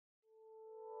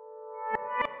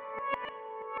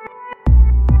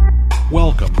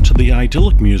Welcome to the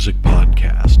Idyllic Music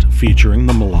Podcast, featuring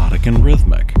the melodic and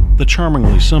rhythmic, the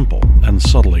charmingly simple and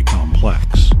subtly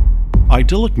complex.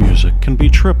 Idyllic music can be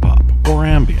trip-hop or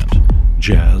ambient,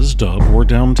 jazz, dub, or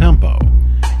down-tempo.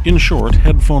 In short,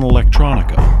 headphone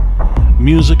electronica.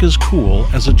 Music as cool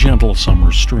as a gentle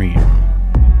summer stream.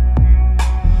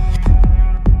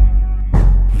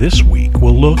 This week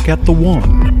we'll look at the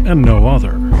one and no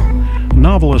other.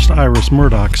 Novelist Iris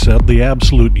Murdoch said the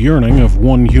absolute yearning of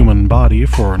one human body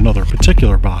for another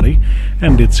particular body,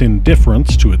 and its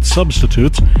indifference to its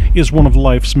substitutes, is one of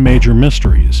life's major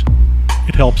mysteries.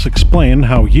 It helps explain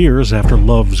how years after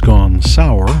love's gone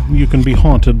sour, you can be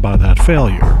haunted by that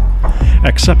failure.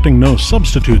 Accepting no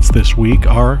substitutes this week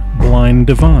are Blind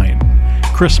Divine,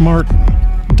 Chris Martin,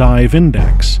 Dive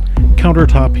Index,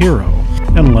 Countertop Hero,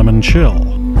 and Lemon Chill.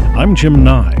 I'm Jim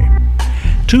Nye.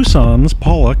 Tucson's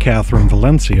Paula Catherine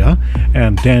Valencia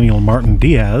and Daniel Martin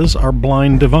Diaz are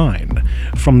Blind Divine.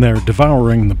 From their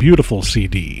Devouring the Beautiful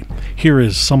CD, here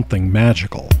is Something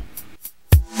Magical.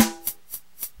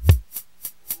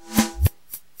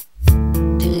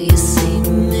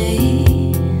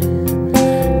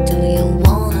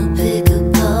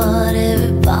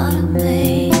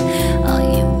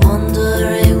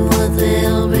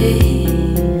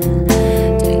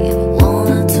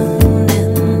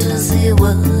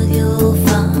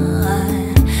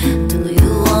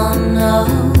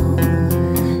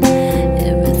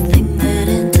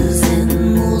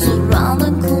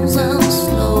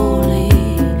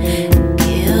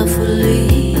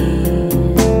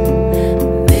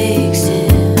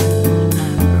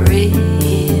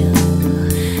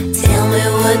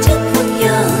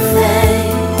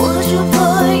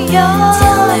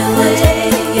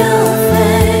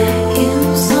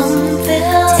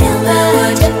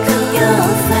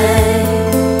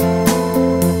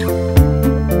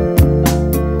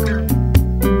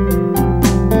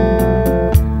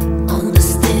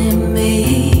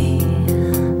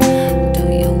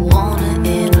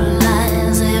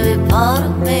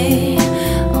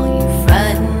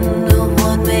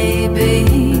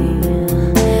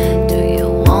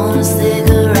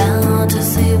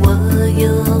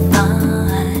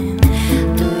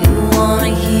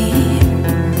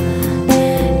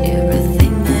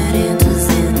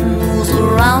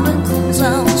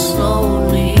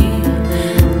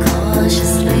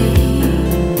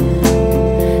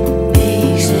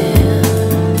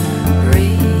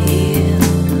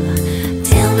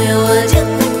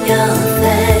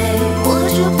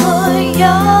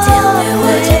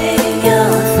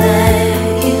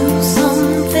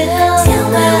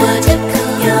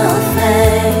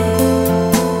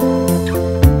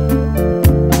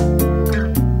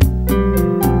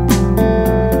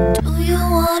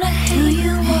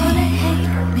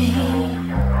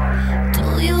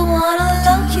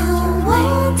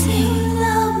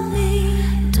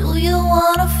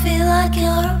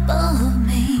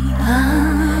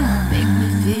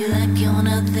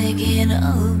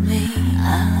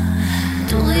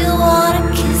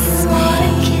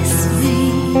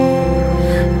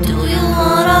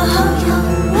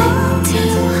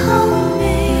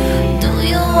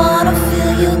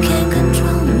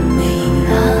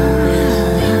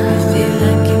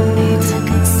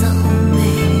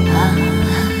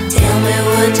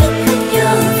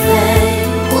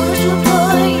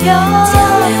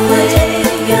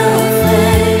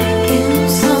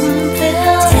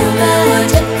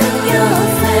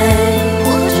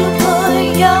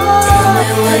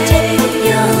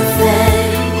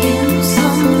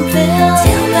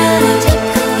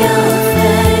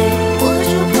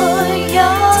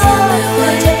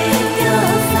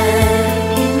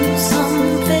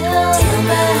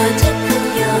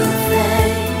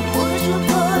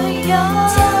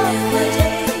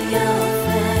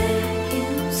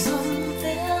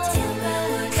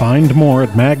 Find more at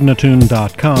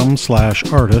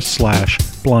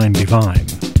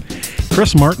magnatune.com/artist/blinddivine.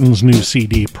 Chris Martin's new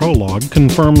CD, Prologue,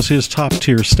 confirms his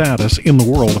top-tier status in the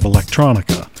world of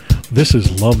electronica. This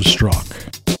is Love Struck.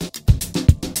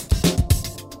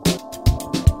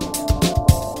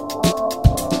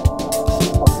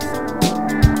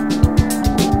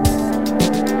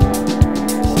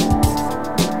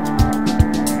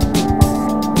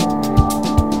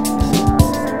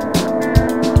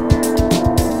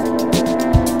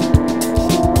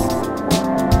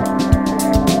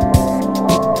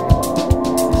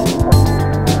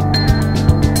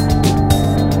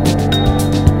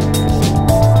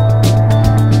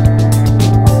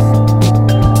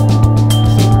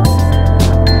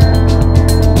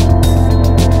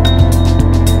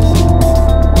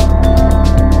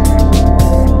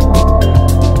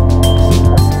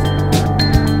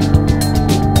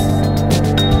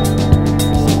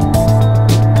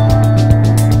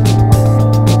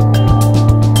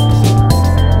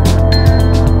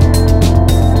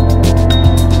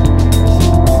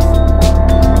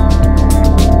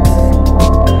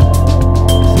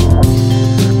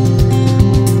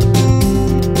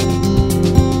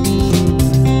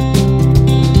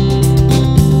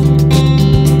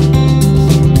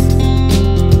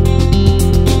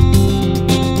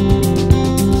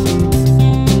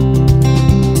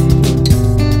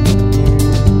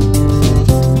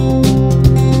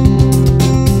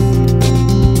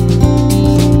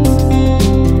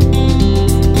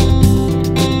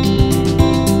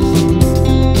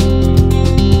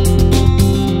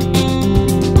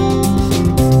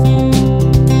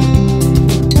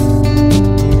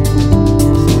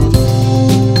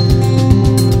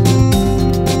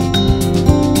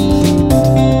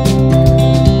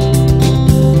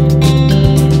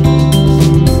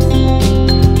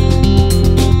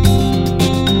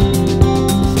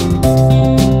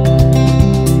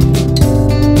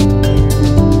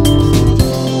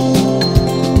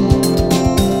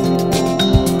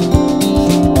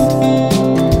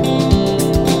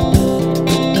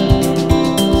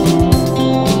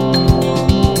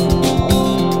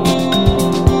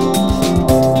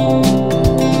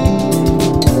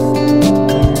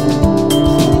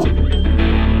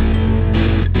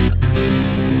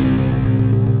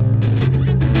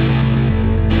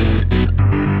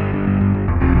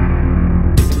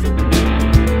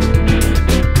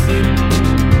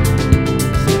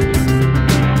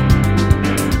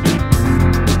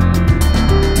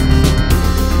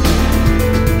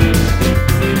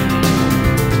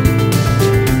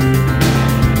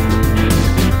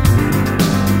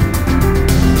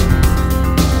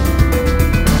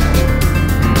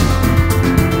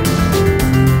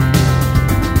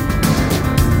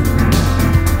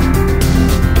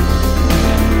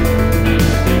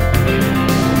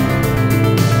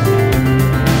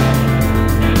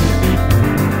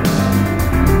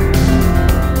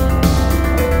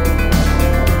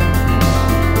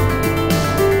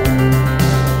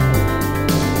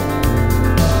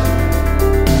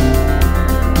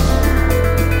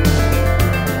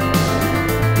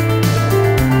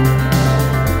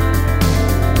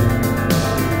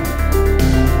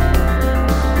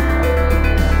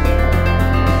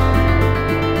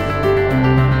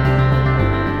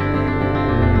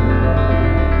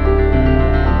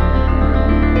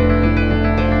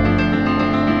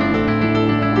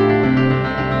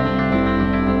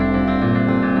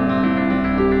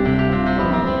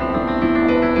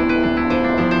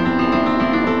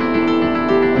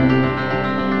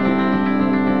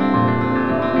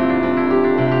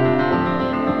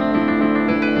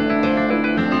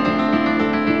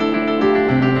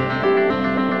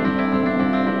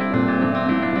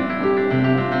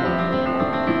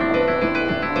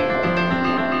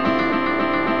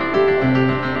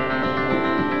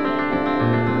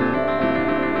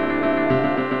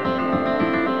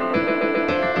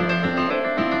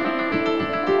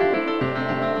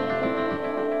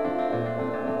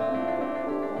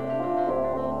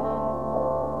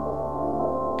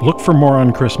 Look for more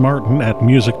on Chris Martin at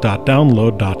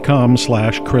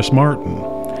music.download.com/Chris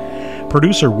Martin.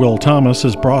 Producer Will Thomas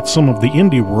has brought some of the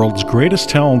indie world's greatest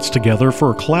talents together for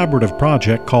a collaborative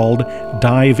project called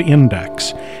Dive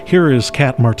Index. Here is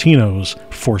Kat Martino's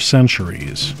For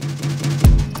Centuries.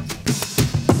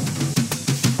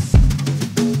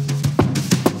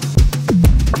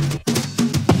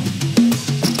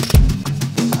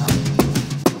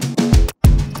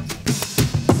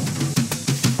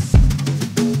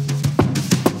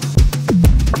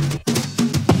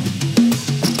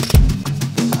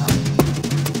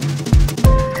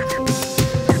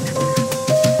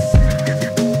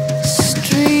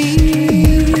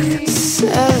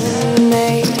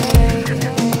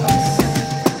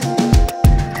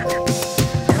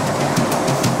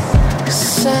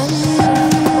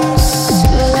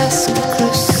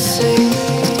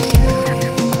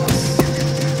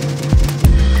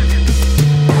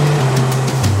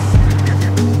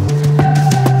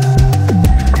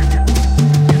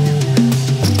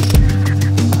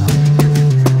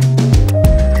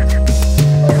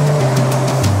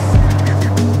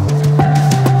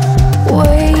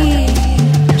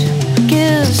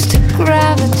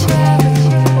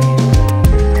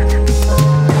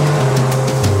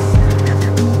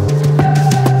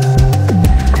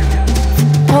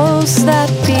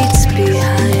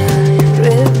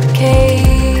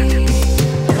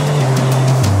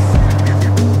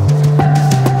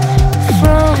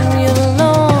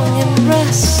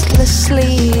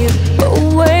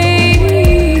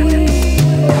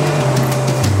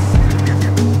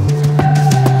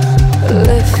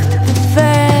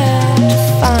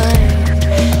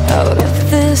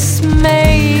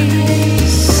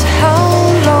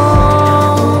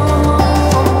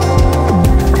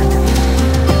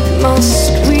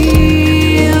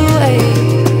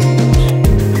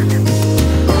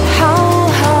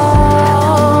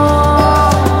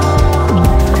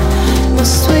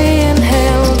 Must we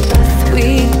inhale breath we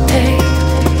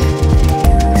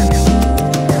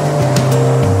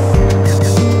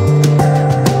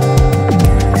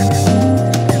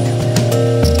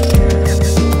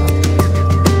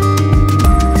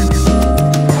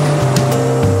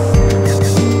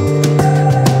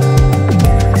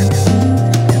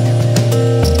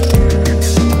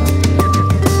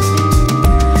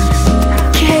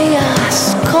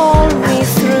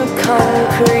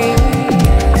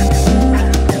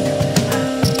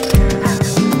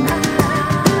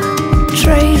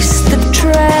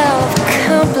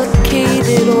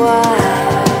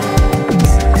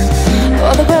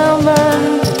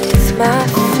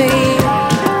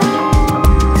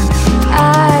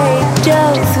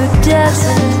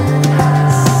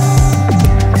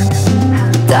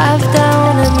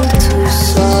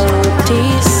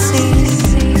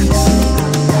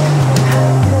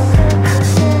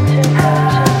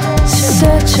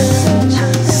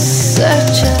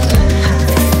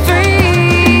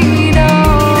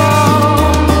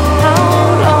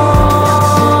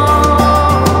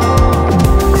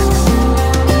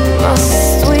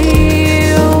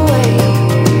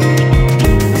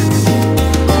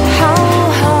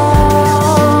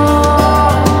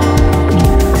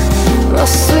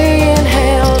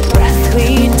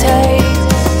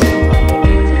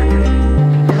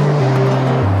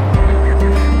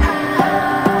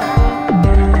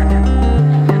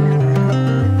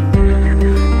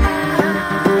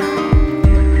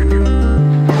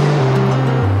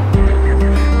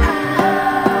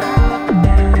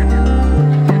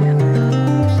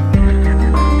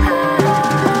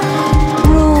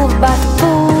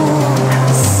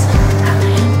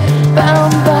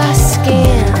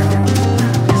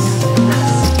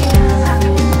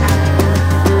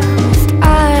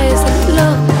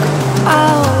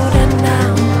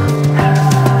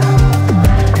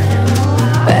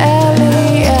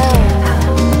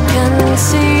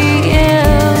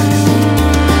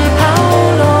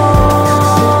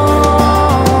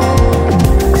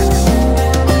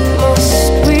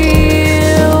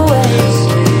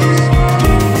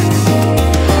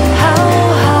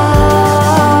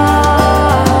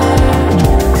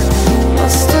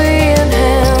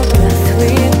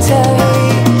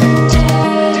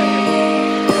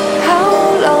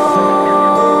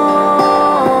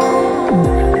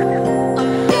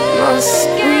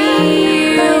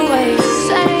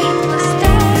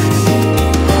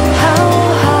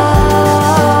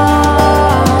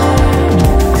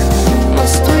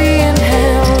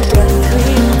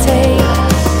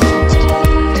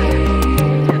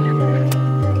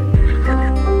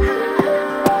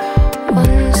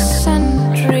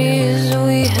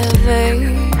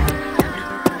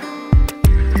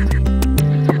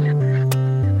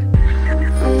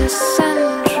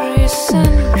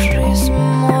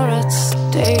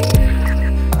Other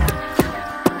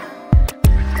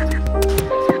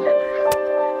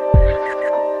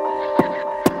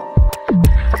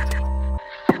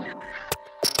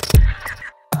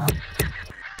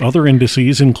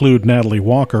indices include Natalie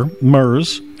Walker,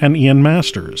 Murs, and Ian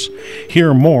Masters.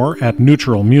 Hear more at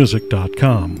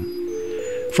neutralmusic.com.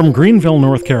 From Greenville,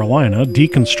 North Carolina,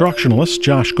 deconstructionalist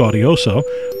Josh Gaudioso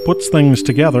puts things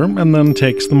together and then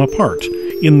takes them apart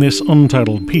in this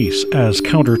untitled piece as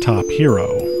Countertop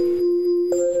Hero.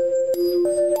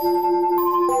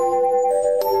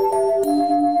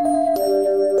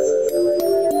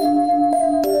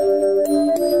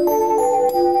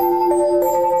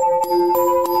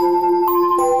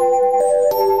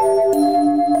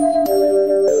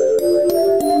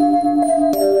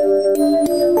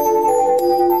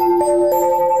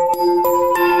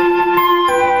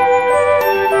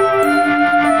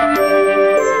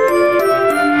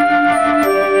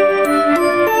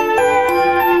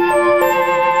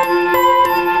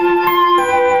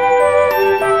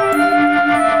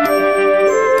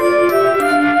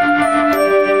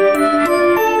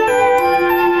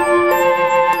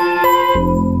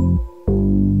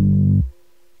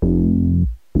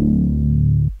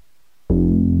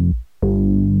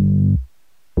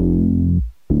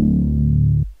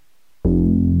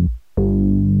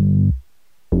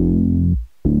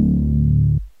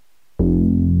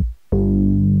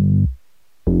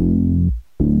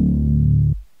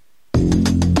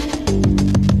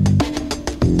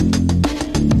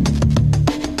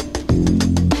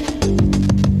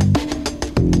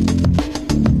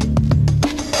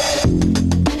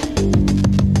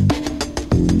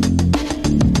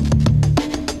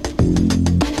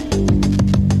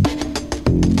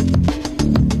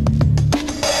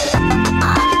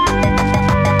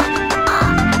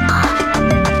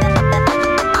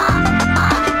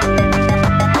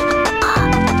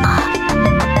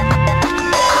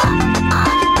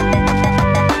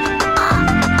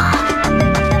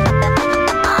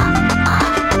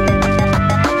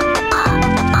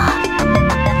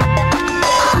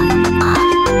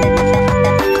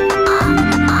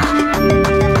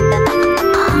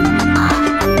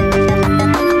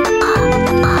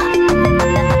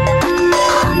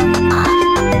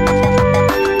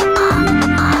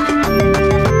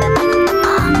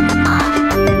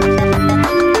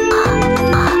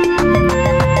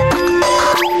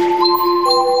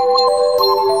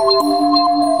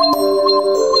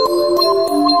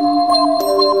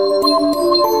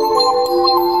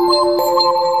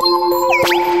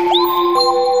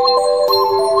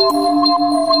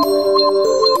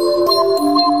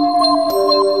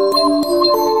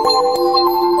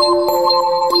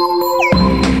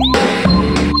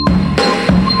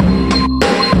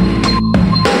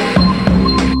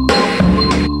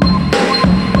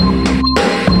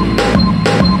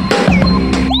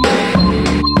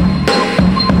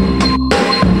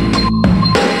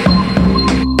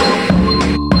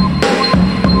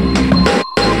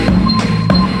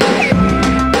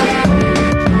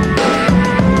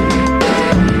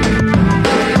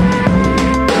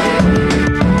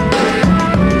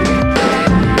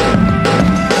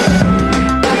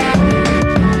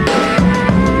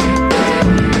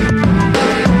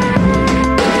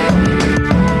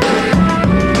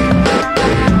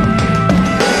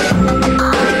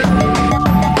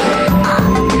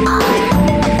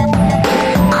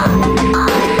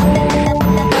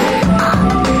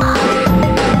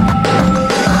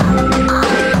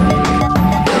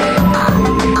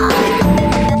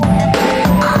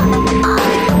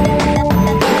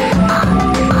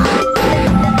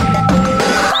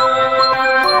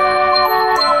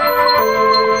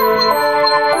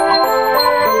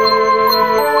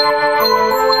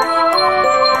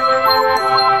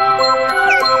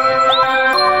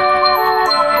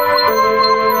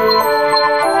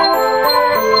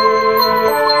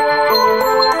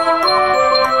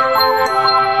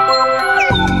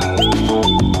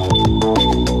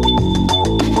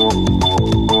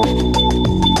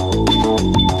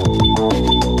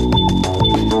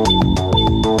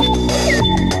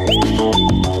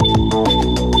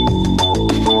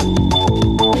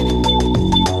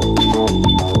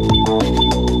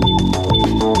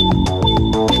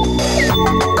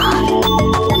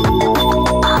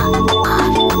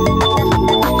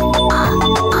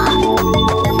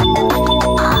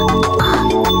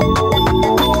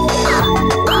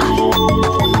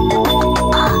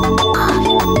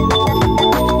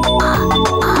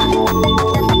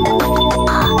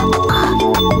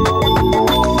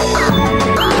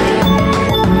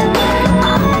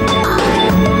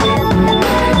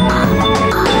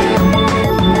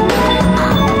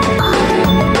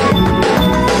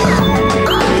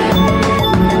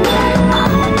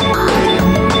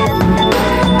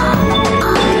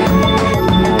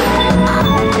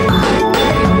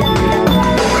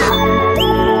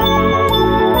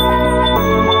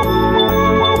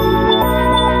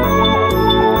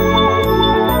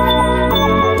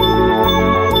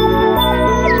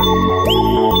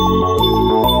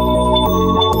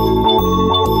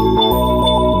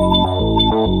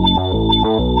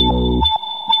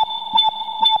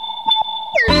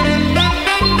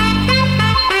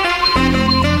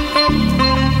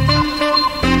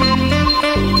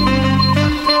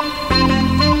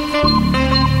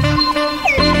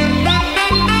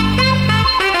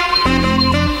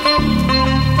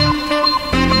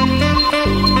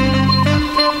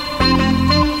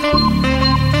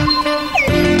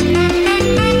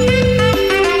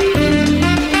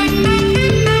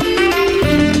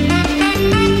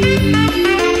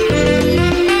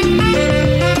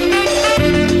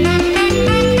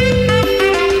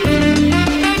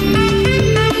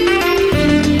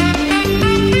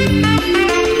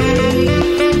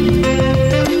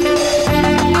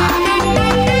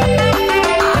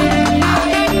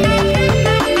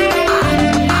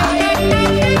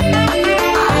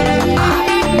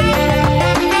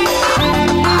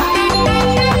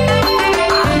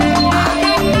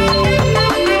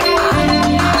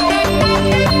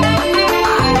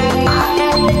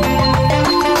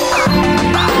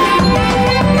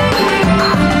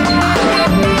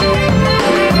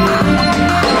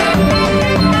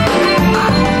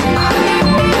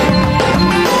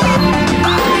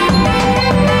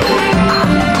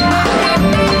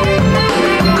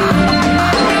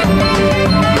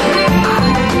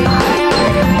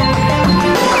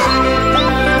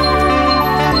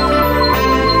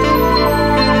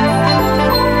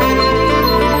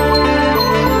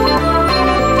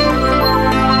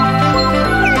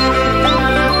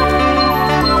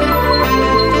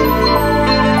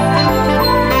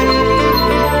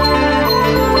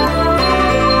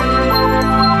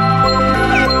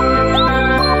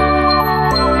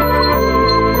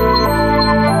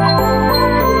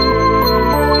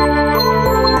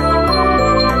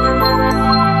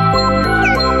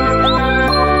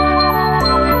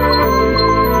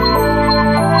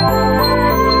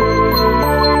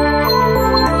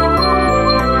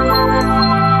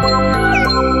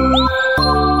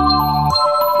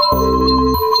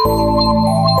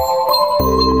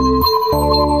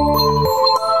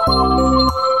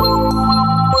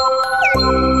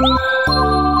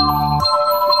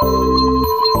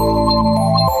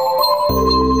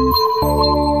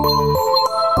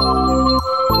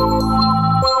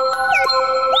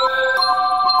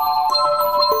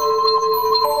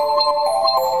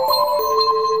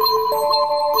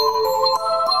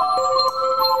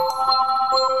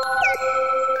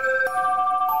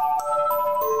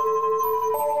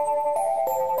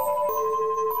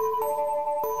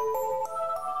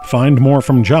 Find more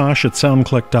from Josh at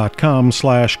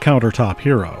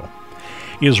soundclick.com/countertophero.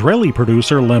 Israeli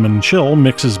producer Lemon Chill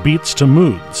mixes beats to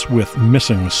moods with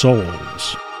Missing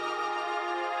Souls.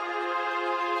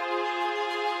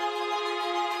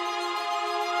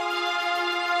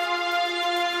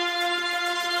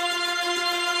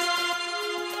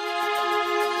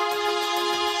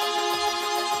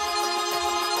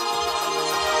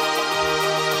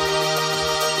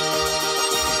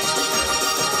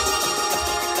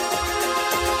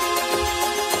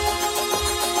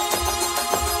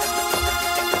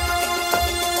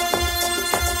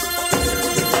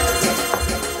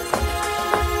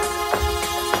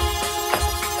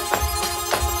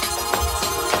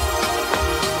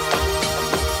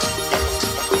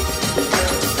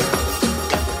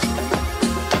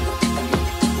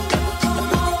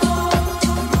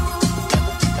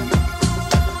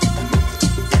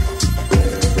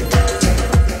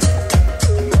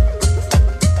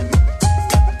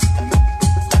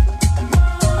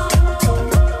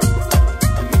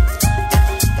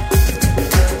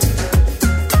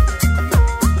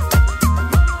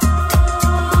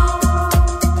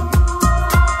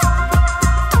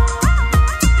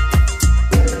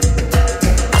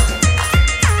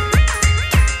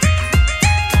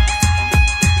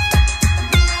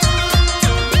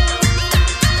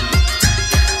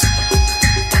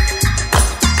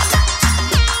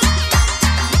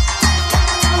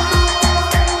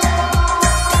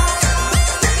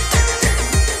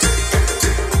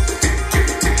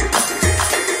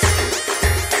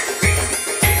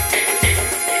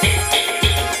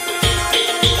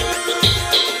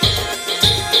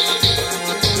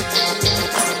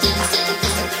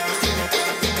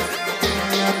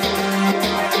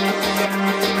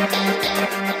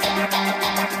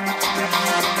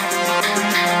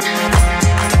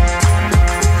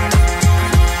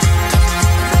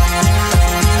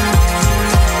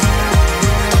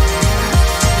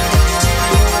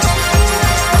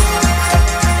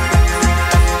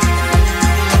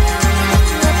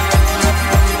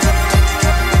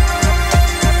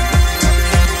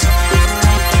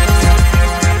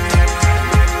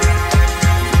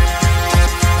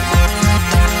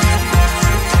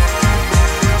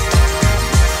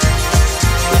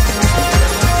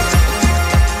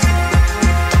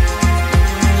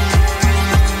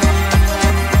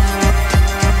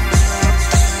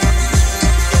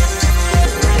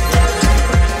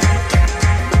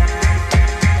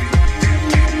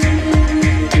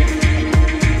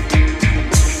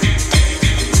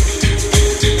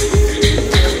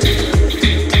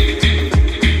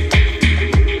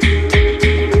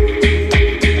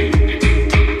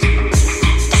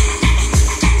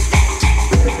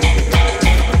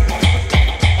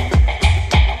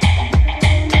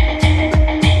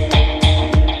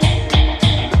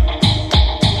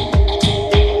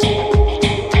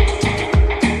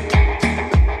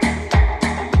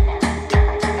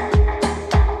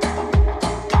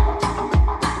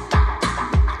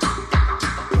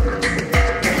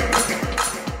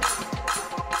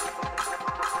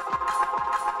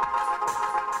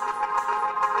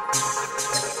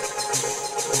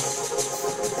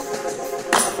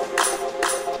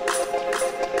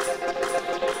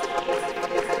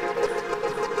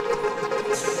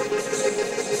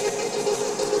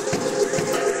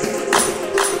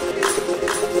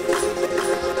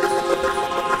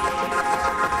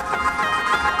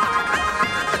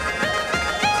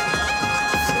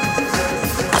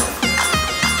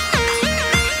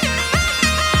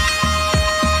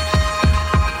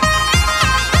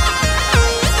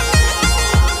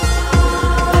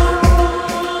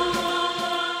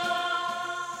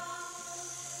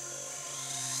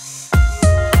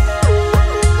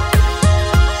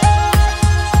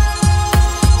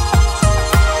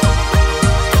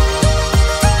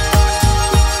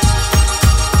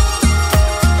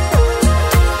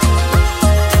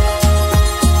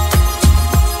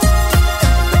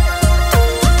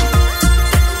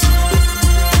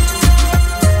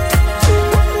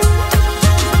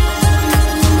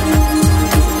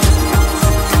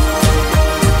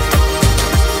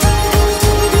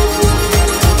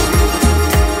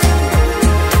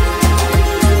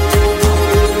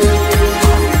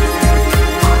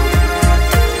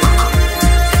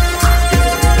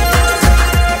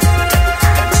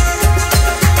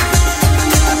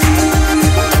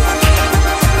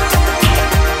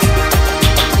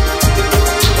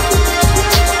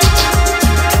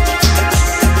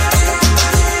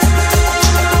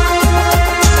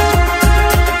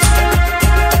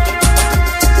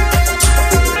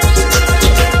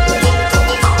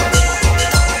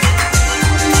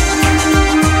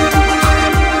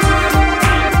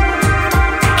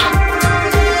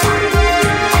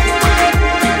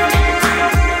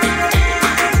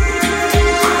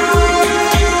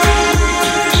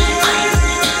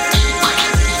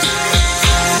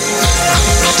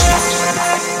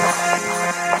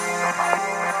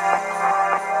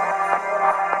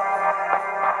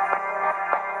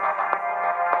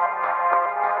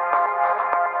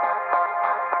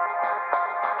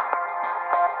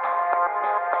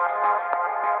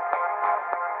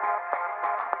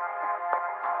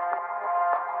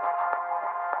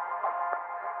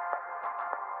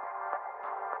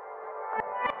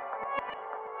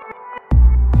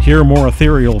 Hear more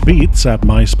ethereal beats at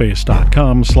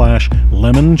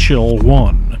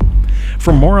myspace.com/lemonchill1.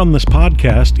 For more on this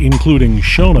podcast, including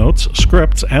show notes,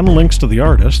 scripts, and links to the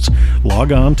artists,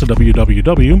 log on to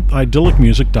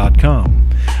www.idyllicmusic.com.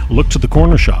 Look to the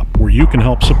Corner Shop, where you can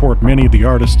help support many of the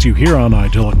artists you hear on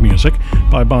Idyllic Music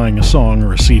by buying a song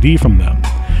or a CD from them.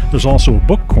 There's also a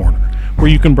book corner, where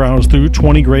you can browse through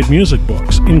 20 great music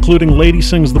books, including Lady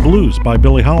Sings the Blues by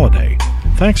Billie Holiday.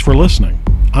 Thanks for listening.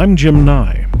 I'm Jim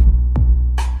Nye.